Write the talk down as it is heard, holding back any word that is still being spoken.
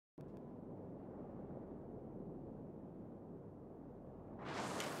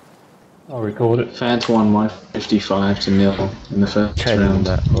I'll record it. Fans won 155-0 in the first round.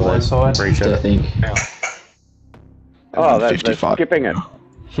 that. My side. I think. Oh, they're 55. skipping it.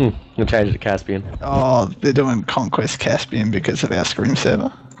 You'll change it to Caspian. Oh, they're doing Conquest Caspian because of our Scream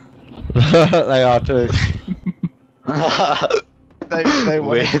server. They are too. They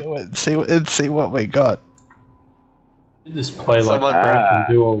want to do it. See what we got. Just play like crap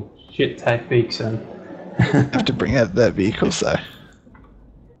and do all shit tactics and... Have to bring out the vehicles though.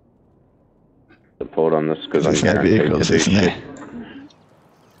 Support on this because I'm There's no guaranteed vehicles, to do isn't shit. there?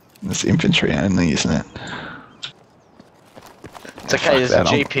 It's infantry only, isn't it? It's okay, there's a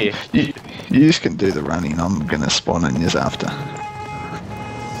Jeep here. You just can do the running. I'm gonna spawn in yours after.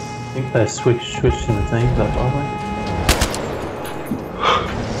 I think they switched in the teams though, by the way.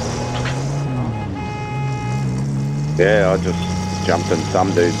 Yeah, I just jumped in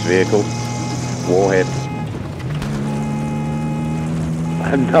some dude's vehicle. Warhead. I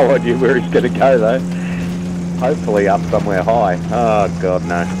have no idea where he's going to go though. Hopefully up somewhere high. Oh god,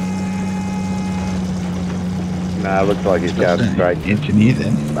 no. No, looks like he's going straight. Engineer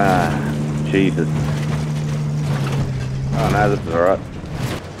then. Ah, Jesus. Oh no, this is alright.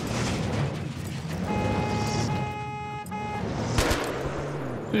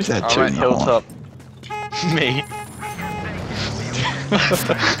 Who's that? I'm at Hilltop. Me.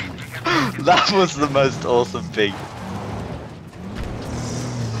 That was the most awesome thing.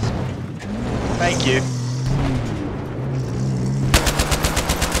 Thank you.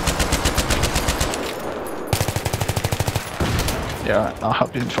 Yeah, I'll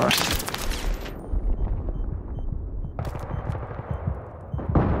hop in first.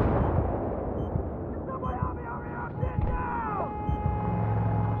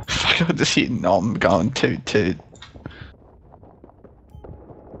 Fuck, I'm just hitting nom going toot.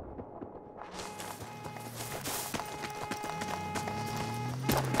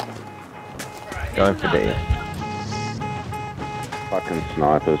 Going for D. Fucking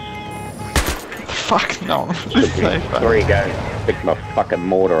snipers. Fuck no. There you go. Pick my fucking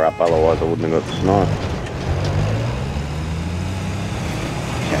mortar up, otherwise I wouldn't have got the snipe.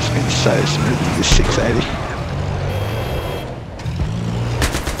 Caspian's so smooth with this 680.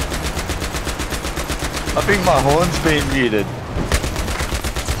 I think my horn's been muted.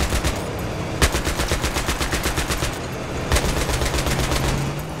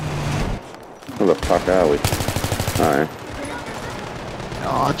 Where the fuck are we? Oh,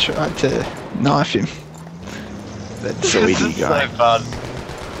 Oh, I tried to knife him. That This sweetie is so guy. fun.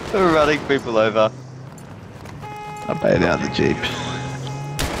 We're running people over. I bailed out the Jeep.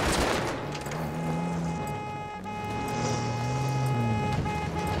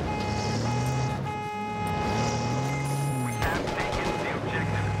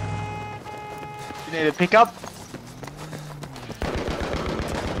 You need a pickup?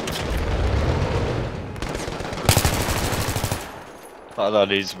 Oh no,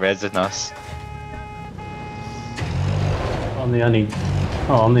 he's resin us. I'm the only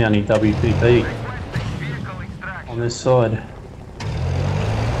WPP on this side.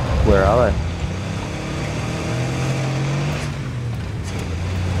 Where are they?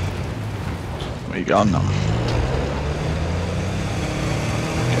 Where you going now?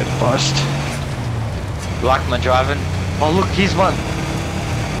 Go to forest. You like my driving? Oh look, here's one.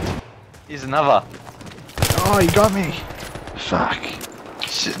 Here's another. Oh, you got me. Fuck.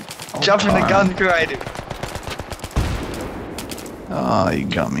 Shit. Jump in the gun, creative. Oh, you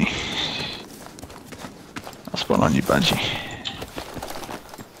got me. I'll spawn on you, Bungie.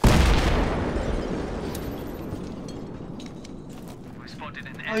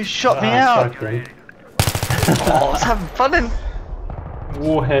 Oh, he shot me out. Fuck me. Oh, I was having fun in.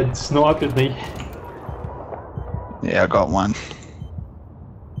 Warhead sniped me. Yeah, I got one.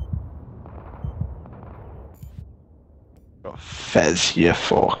 Got Faz here,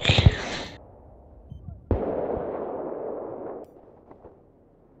 fork.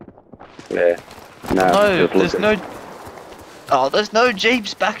 yeah. No, No, just there's looking. no. Oh, there's no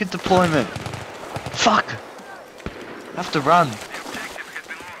jeeps back in deployment. Fuck. I have to run.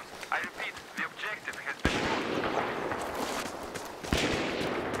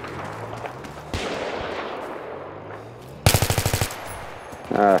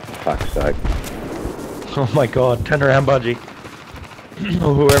 Ah, fuck's sake. Oh my god, turn around, Budgie.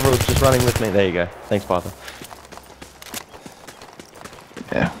 Or whoever was just running with me. There you go. Thanks, Parker.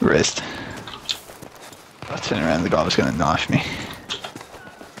 Yeah, rest. I turned around, the guy was gonna knife me.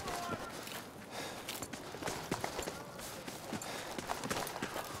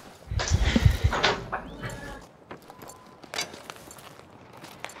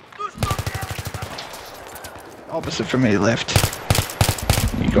 Opposite from me, left.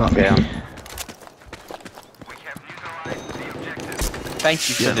 You got me. Down. Thank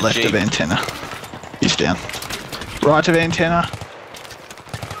you for Yeah, the left Jeep. of antenna. He's down. Right of antenna.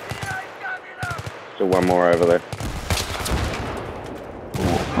 Still one more over there.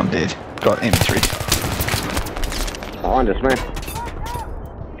 Oh, I'm dead. Got M3. Behind us, man.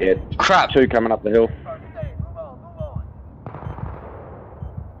 Yeah, Crap. 2 coming up the hill.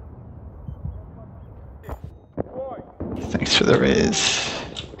 Thanks for the res.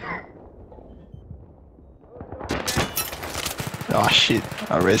 Oh shit,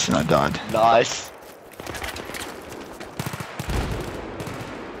 I res and I died. Nice.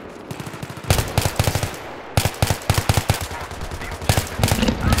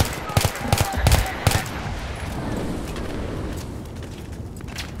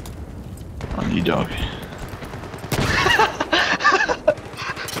 On you, dog.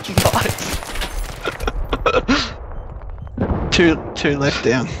 Nice. Two left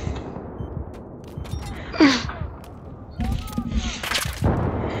down.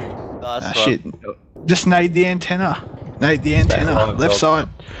 Nice Ah one. shit. Just nade the antenna. Nade the antenna. right, Left dog. side.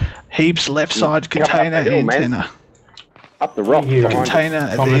 Heaps left side Come up the container hill, man. antenna. Up the rock Here, behind us. Container at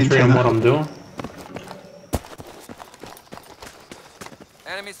the Commentary on what antenna. I'm doing.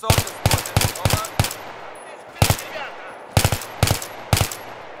 Enemy soldiers spotted. Over.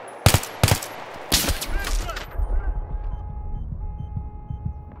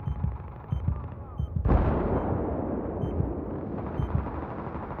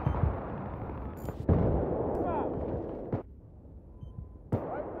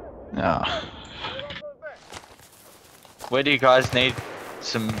 Ah. Where do you guys need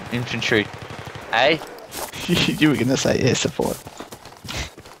some infantry? Eh? You were gonna say air support.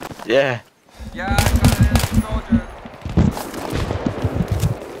 Yeah. Yeah, I got an enemy soldier.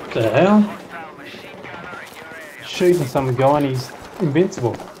 What the hell? Shooting some guy and he's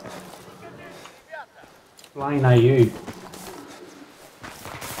invincible. Lane AU.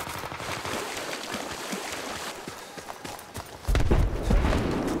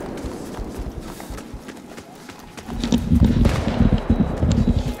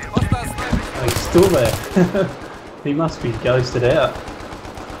 Hostile sniper. He's still there. He must be ghosted out.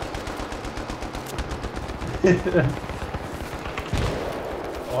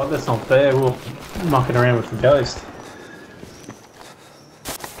 Oh, that's not fair. We're mucking around with the ghost.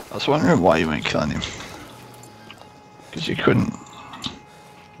 I was wondering why you weren't killing him. Because you couldn't.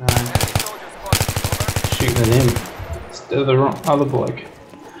 No, Enemy soldier spotted. Over. shooting at him instead of the other bloke.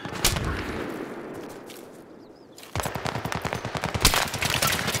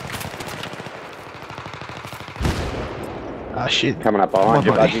 Ah shit. Coming up behind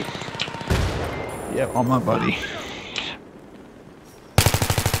you, My buddy. Budgie. Yep, on my body.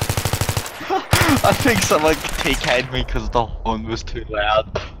 I think someone TK'd me because the horn was too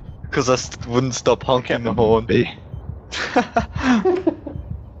loud. Because I wouldn't stop honking the horn. B.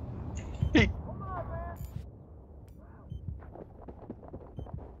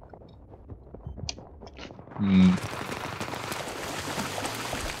 Hmm.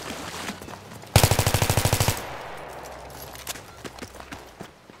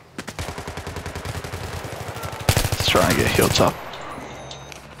 Let's try and get hilltop.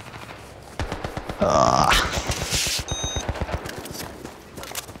 Ah.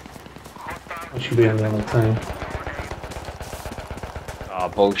 I should be on the other team. Oh,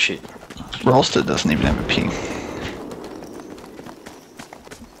 bullshit. Rolster doesn't even have a ping.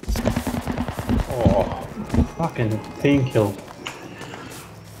 Oh, fucking team kill.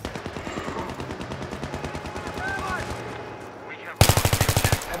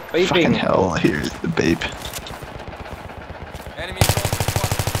 Fucking hell, here's the beep. Enemy soldier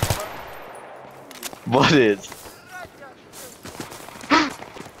spotted. Over. What is?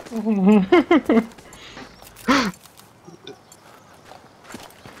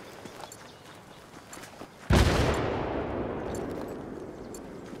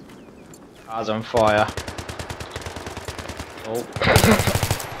 Car's on fire. Oh.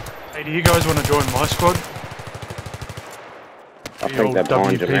 Hey, do you guys want to join my squad? I think they're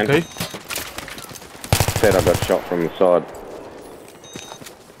behind you, man. Said I got shot from the side.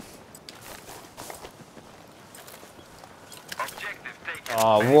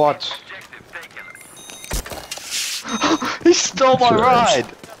 Oh, what? He stole my Sure is. ride!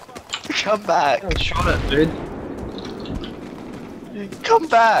 Come back! Shot it, dude. Come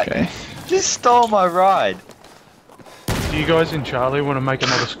back! Okay. He stole my ride! Do you guys in Charlie want to make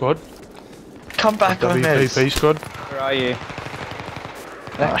another squad? Come back, Gomez! WPP squad? Where are you?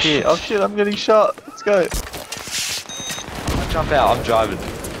 Back here. Oh shit, I'm getting shot. Let's go. Jump out, I'm driving.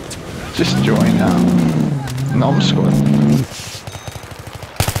 Just join Nom squad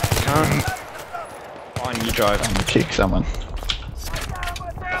Can't. Fine, you drive. and kick someone.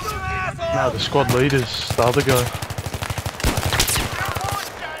 No, the squad leader's the other guy.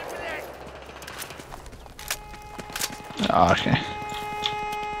 Oh, okay.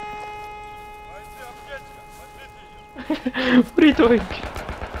 What are you doing?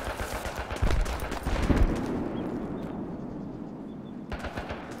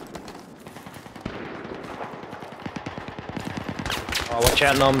 Oh, watch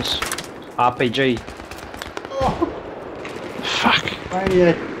out, Noms. RPG. Fuck.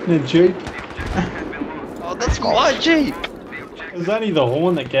 Maniac in a Jeep. Oh, that's my Jeep! It was only the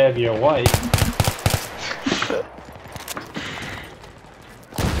horn that gave you away.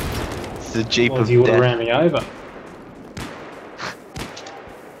 It's the Jeep Otherwise of you would have death. ran me over.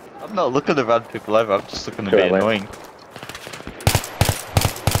 I'm not looking to run people over, I'm just looking to Too be late. annoying.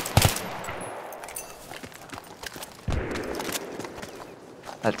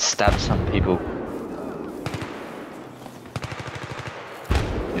 Let's stab some people.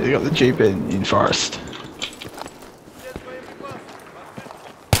 Yeah, they got the Jeep in forest.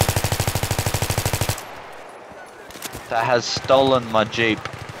 That has stolen my Jeep.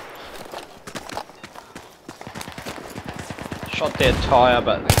 Shot their tyre,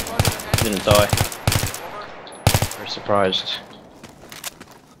 but didn't die. Very surprised.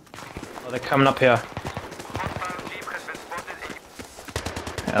 Oh, they're coming up here.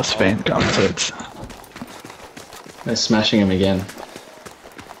 House fan coming to They're smashing him again.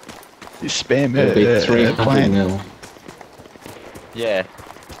 You spam It'll be it. 300 Plane. mil. Yeah,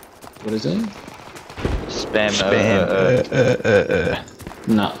 What is it? spam. Spam.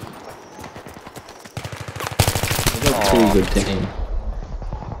 No. They've got two good team.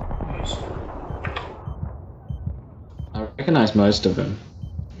 I recognise most of them.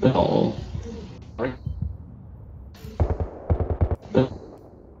 Not all.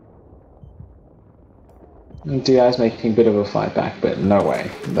 DI's making a bit of a fight back, but no way.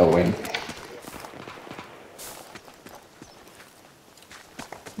 They'll win.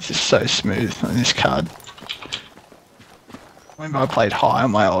 This is so smooth on this card. I remember I played high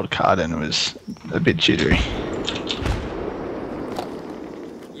on my old card and it was a bit jittery.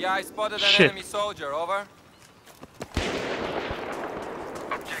 Yeah, I spotted an Shit. enemy soldier, over.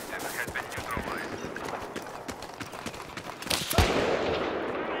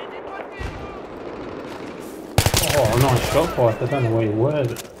 Oh, nice shot fight. I don't know where you were,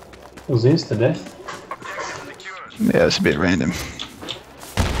 but it was insta-death. Yeah, it's a bit random.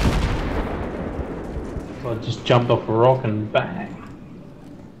 So I just jumped off a rock and bang.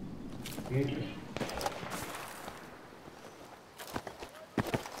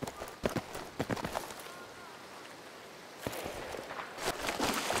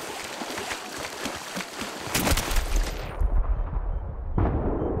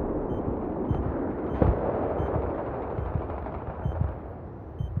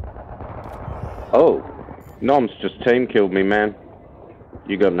 Oh, Noms just team killed me, man.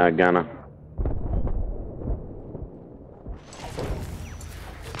 You got no gunner.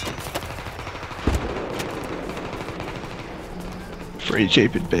 Free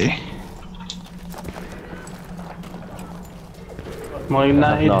Jeep it'd be. My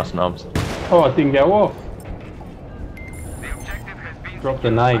nade. Nice, Noms. Oh, it didn't go off. Drop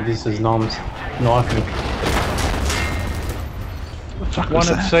the nade. This is Nom's knife me. What the fuck One was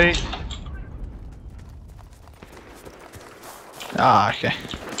at that? sea. Ah, okay.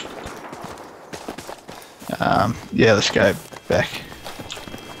 Yeah, let's go back.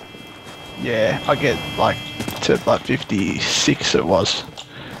 Yeah, I get like to like 56 it was.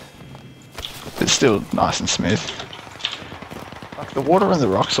 It's still nice and smooth. Like the water and the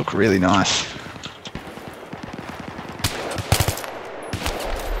rocks look really nice.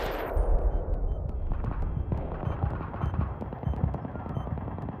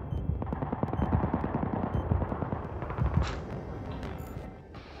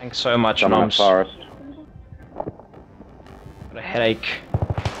 Thanks so much, I'm in the Noms. forest. Got a headache.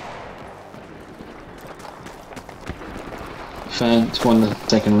 Fans won the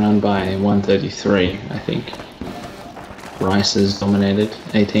second round by 133, I think. Rice has dominated,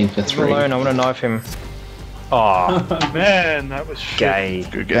 18 for Leave him 3. alone, I want to knife him. Oh, Man, that was shit. gay.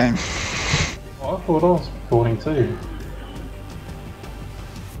 Good game. Oh, I thought I was recording too.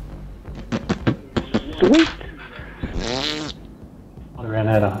 Sweet. I ran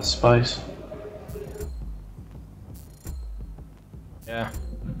out of space. Yeah.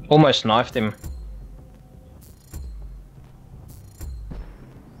 Almost knifed him.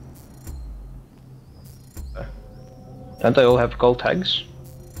 Don't they all have gold tags?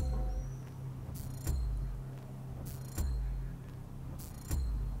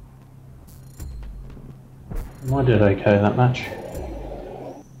 I did okay that match.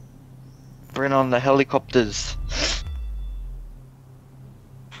 Bring on the helicopters.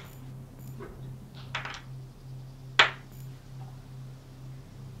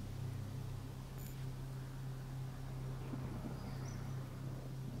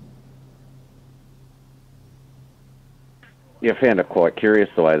 Yeah, I found it quite curious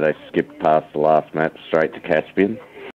the way they skipped past the last map straight to Caspian.